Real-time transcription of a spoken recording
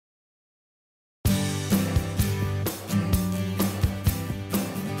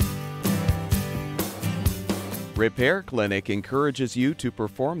Repair Clinic encourages you to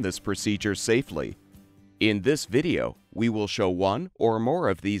perform this procedure safely. In this video, we will show one or more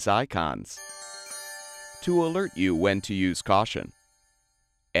of these icons to alert you when to use caution.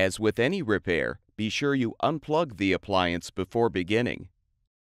 As with any repair, be sure you unplug the appliance before beginning.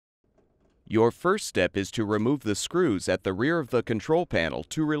 Your first step is to remove the screws at the rear of the control panel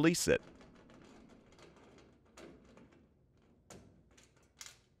to release it.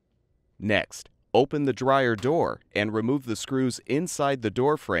 Next, open the dryer door and remove the screws inside the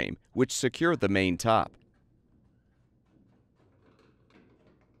door frame which secure the main top.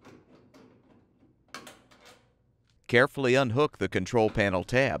 Carefully unhook the control panel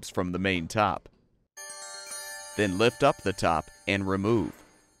tabs from the main top. Then lift up the top and remove.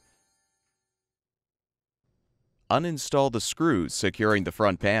 Uninstall the screws securing the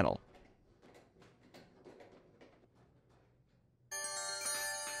front panel.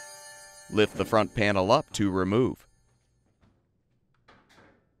 Lift the front panel up to remove.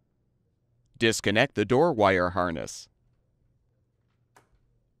 Disconnect the door wire harness.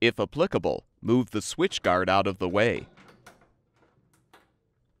 If applicable, move the switch guard out of the way.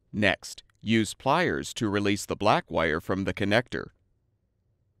 Next, use pliers to release the black wire from the connector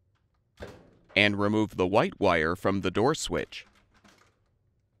and remove the white wire from the door switch.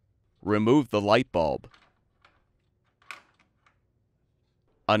 Remove the light bulb.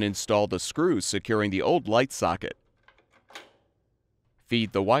 Uninstall the screws securing the old light socket.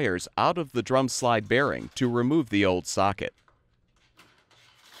 Feed the wires out of the drum slide bearing to remove the old socket.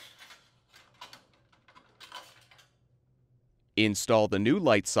 Install the new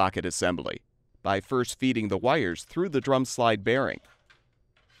light socket assembly by first feeding the wires through the drum slide bearing.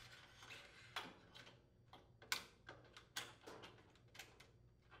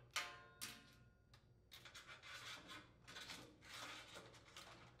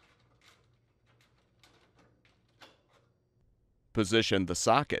 Position the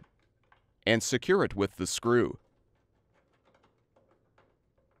socket and secure it with the screw.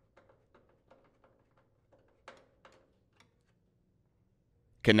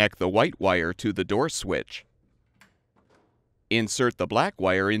 Connect the white wire to the door switch. Insert the black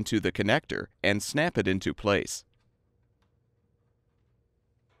wire into the connector and snap it into place.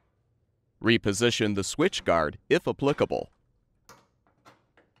 Reposition the switch guard if applicable.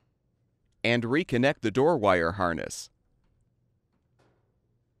 And reconnect the door wire harness.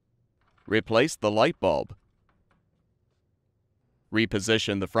 Replace the light bulb.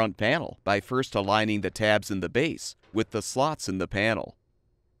 Reposition the front panel by first aligning the tabs in the base with the slots in the panel.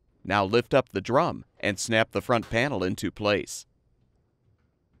 Now lift up the drum and snap the front panel into place.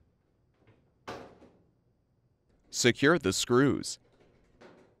 Secure the screws.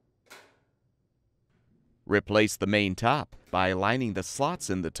 Replace the main top by aligning the slots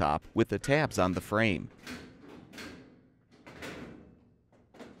in the top with the tabs on the frame.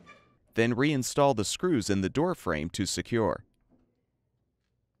 Then reinstall the screws in the door frame to secure.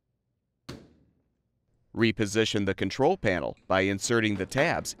 Reposition the control panel by inserting the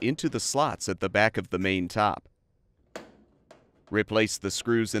tabs into the slots at the back of the main top. Replace the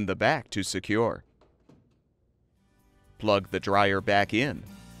screws in the back to secure. Plug the dryer back in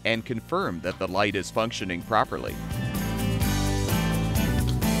and confirm that the light is functioning properly.